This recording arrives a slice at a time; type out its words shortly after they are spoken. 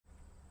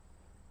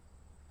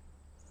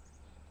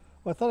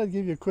Well, I thought I'd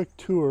give you a quick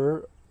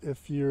tour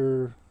if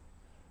you're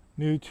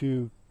new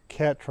to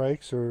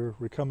Catrikes or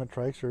Recumbent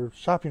trikes or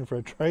shopping for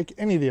a trike,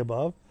 any of the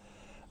above.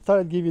 I thought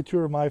I'd give you a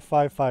tour of my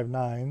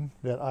 559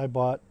 that I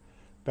bought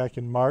back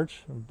in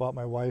March. I bought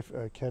my wife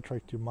a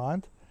Catrike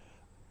Dumont,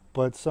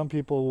 but some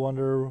people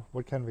wonder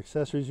what kind of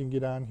accessories you can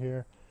get on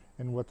here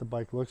and what the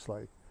bike looks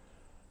like.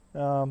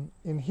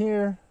 In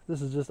here,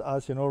 this is just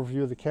obviously an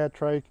overview of the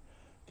Catrike.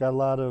 Got a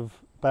lot of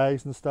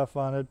bags and stuff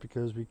on it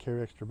because we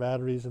carry extra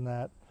batteries and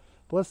that.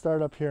 But let's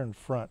start up here in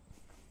front.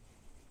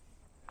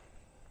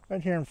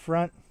 Right here in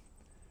front,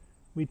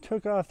 we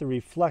took off the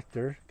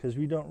reflector because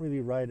we don't really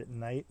ride at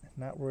night,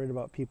 not worried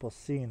about people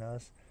seeing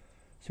us.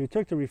 So we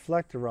took the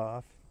reflector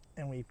off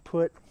and we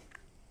put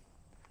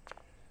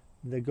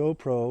the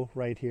GoPro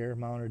right here,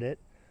 mounted it,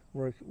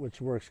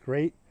 which works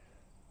great.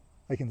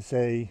 I can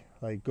say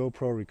like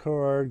GoPro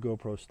record,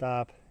 GoPro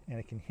stop, and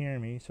it can hear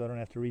me, so I don't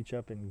have to reach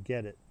up and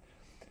get it.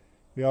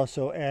 We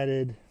also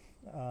added,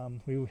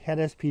 we had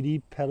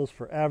SPD pedals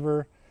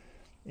forever,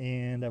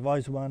 and I've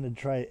always wanted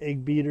to try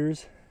egg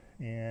beaters,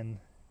 and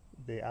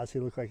they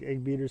obviously look like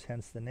egg beaters,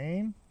 hence the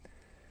name.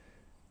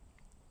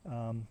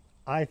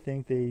 I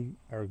think they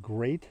are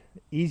great,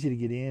 easy to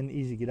get in,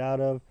 easy to get out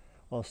of,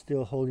 while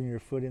still holding your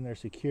foot in there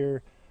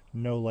secure,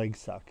 no leg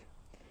suck.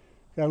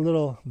 Got a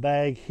little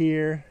bag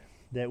here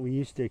that we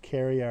used to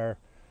carry our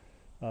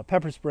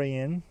pepper spray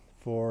in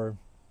for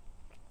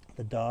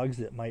the dogs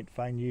that might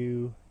find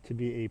you to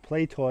be a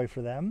play toy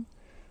for them,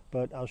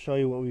 but I'll show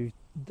you what we've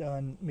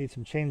done, made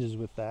some changes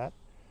with that.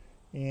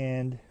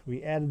 And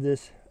we added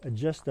this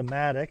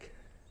adjustomatic.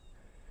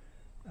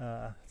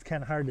 It's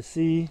kind of hard to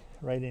see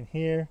right in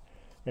here.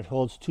 It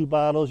holds 2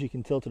 bottles. You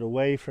can tilt it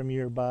away from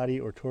your body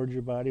or towards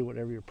your body,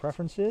 whatever your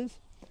preference is.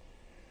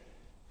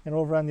 And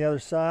over on the other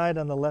side,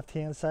 on the left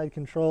hand side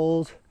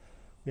controls,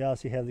 we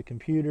also have the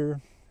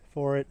computer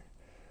for it.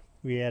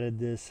 We added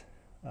this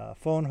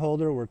phone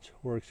holder, which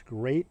works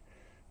great,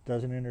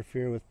 doesn't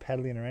interfere with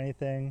pedaling or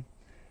anything.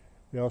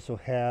 We also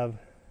have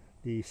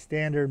the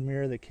standard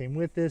mirror that came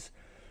with this,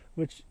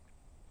 which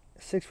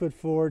 6'4",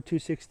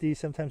 260,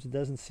 sometimes it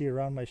doesn't see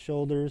around my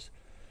shoulders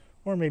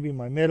or maybe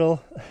my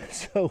middle.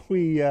 So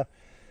we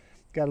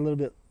got a little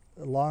bit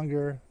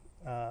longer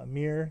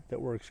mirror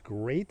that works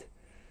great,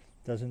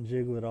 doesn't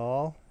jiggle at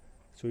all.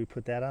 So we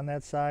put that on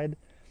that side.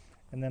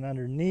 And then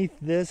underneath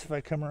this, if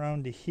I come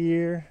around to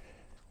here,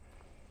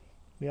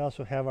 we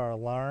also have our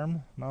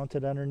alarm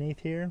mounted underneath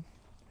here.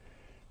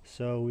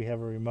 So we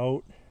have a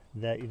remote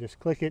that you just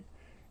click it,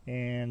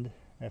 and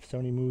if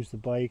somebody moves the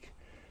bike,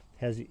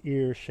 it has the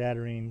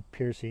ear-shattering,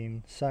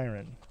 piercing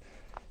siren.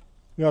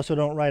 We also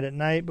don't ride at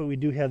night, but we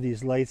do have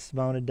these lights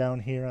mounted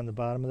down here on the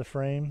bottom of the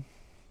frame.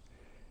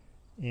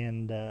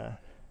 And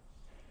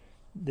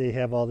they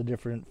have all the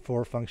different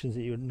 4 functions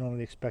that you would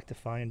normally expect to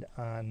find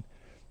on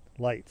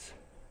lights.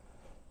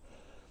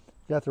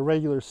 Got the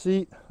regular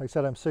seat. Like I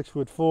said, I'm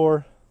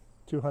 6'4",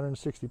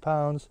 260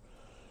 pounds,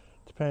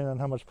 depending on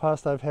how much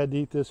pasta I've had to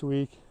eat this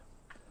week.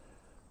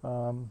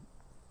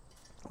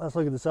 Let's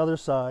look at this other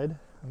side.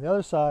 On the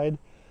other side,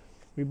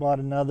 we bought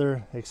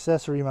another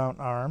accessory mount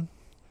arm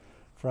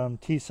from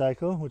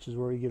T-Cycle, which is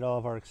where we get all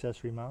of our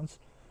accessory mounts.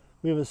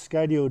 We have a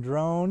Skydio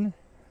drone,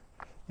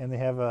 and they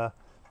have a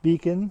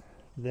beacon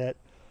that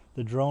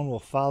the drone will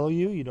follow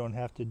you. You don't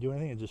have to do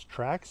anything, it just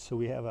tracks. So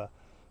we have a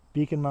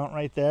beacon mount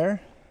right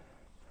there.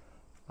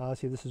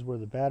 See, this is where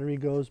the battery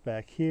goes,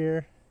 back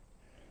here.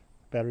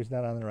 Battery's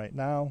not on there right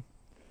now.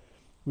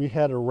 We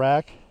had a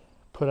rack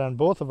put on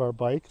both of our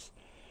bikes.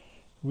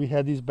 We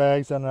had these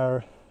bags on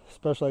our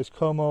Specialized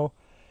Como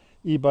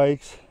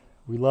eBikes.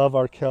 We love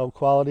our Kelb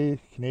quality,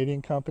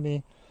 Canadian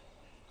company.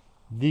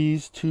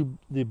 These two,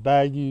 the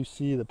bag you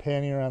see, the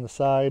pannier on the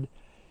side,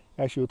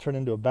 actually will turn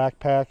into a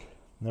backpack.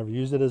 Never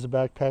used it as a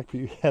backpack, but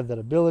you have that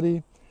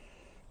ability.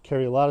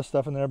 Carry a lot of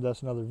stuff in there, but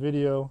that's another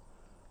video.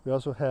 We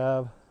also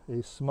have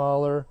a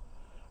smaller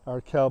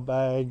Kelb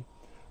bag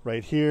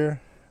right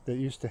here that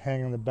used to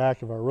hang on the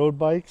back of our road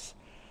bikes,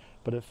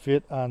 but it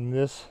fit on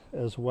this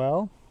as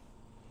well.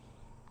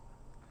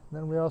 And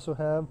then we also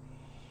have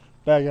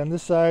bag on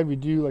this side. We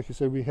do, like I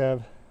said, we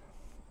have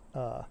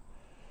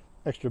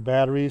extra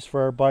batteries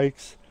for our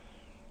bikes,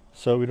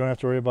 so we don't have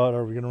to worry about,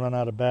 are we going to run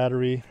out of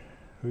battery?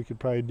 We could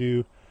probably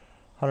do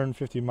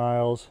 150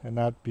 miles and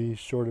not be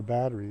short of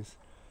batteries.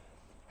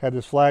 Had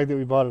this flag that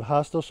we bought at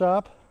Hostel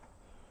Shoppe.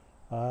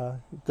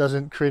 It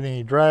doesn't create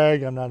any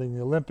drag. I'm not in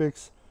the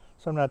Olympics,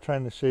 so I'm not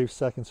trying to shave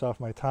seconds off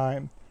my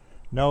time.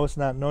 No, it's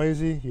not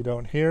noisy. You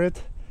don't hear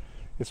it.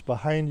 It's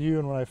behind you,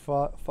 and when I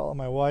follow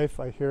my wife,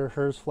 I hear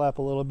hers flap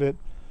a little bit,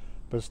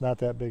 but it's not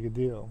that big a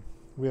deal.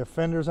 We have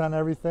fenders on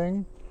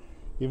everything,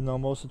 even though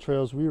most of the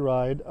trails we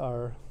ride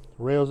are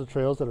rails of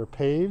trails that are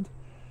paved.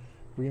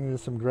 We're going to do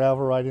some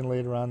gravel riding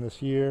later on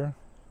this year,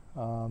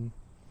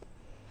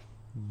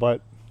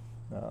 but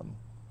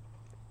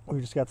we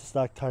just got the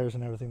stock tires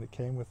and everything that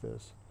came with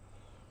this.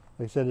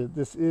 Like I said,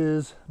 this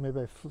is,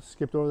 maybe I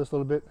skipped over this a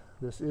little bit,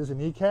 this is an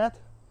Ecat,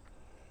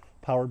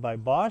 powered by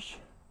Bosch.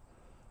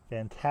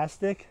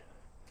 Fantastic.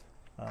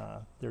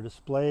 Their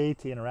display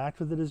to interact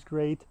with it is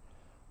great.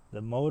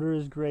 The motor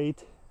is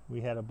great.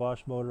 We had a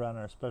Bosch motor on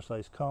our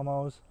Specialized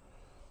Comos,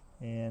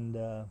 and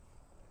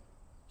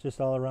just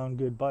all around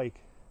good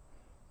bike.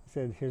 I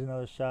said, here's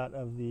another shot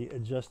of the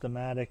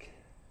Adjustomatic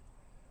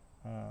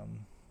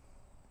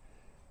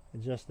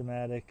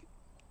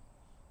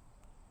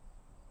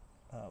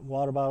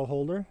water bottle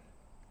holder.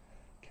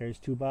 Carries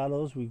 2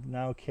 bottles. We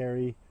now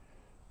carry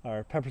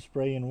our pepper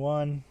spray in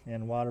one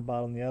and water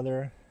bottle in the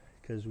other,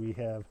 because we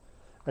have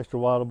extra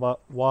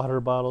water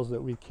bottles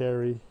that we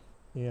carry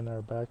in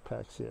our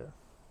backpacks here.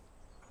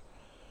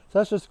 So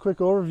that's just a quick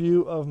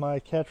overview of my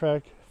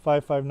Catrike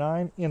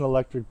 559 in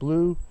electric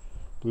blue.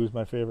 Blue is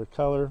my favorite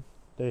color.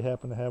 They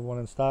happen to have one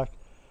in stock.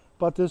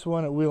 Bought this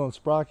one at Wheel and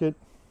Sprocket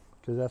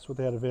because that's what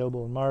they had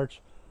available in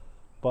March.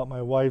 Bought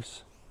my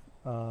wife's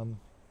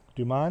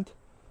Dumont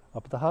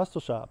up at the Hostel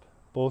Shoppe.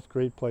 Both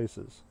great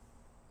places.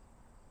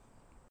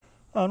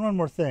 Oh, and one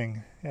more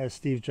thing, as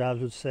Steve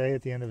Jobs would say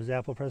at the end of his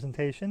Apple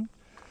presentation,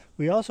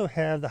 we also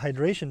have the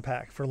hydration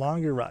pack for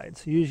longer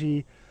rides.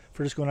 Usually, if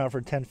we're just going out for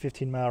a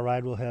 10-15 mile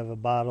ride, we'll have a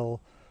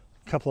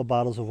couple of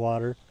bottles of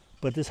water.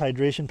 But this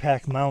hydration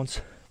pack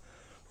mounts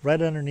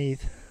right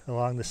underneath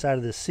along the side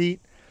of the seat.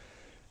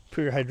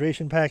 Put your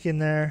hydration pack in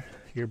there.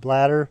 Your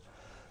bladder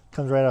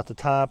comes right out the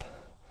top,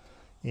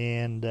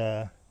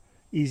 and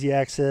easy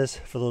access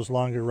for those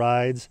longer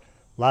rides.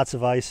 Lots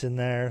of ice in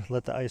there.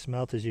 Let the ice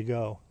melt as you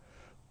go.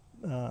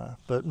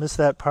 But missed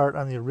that part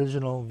on the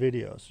original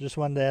video, so just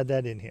wanted to add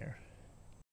that in here.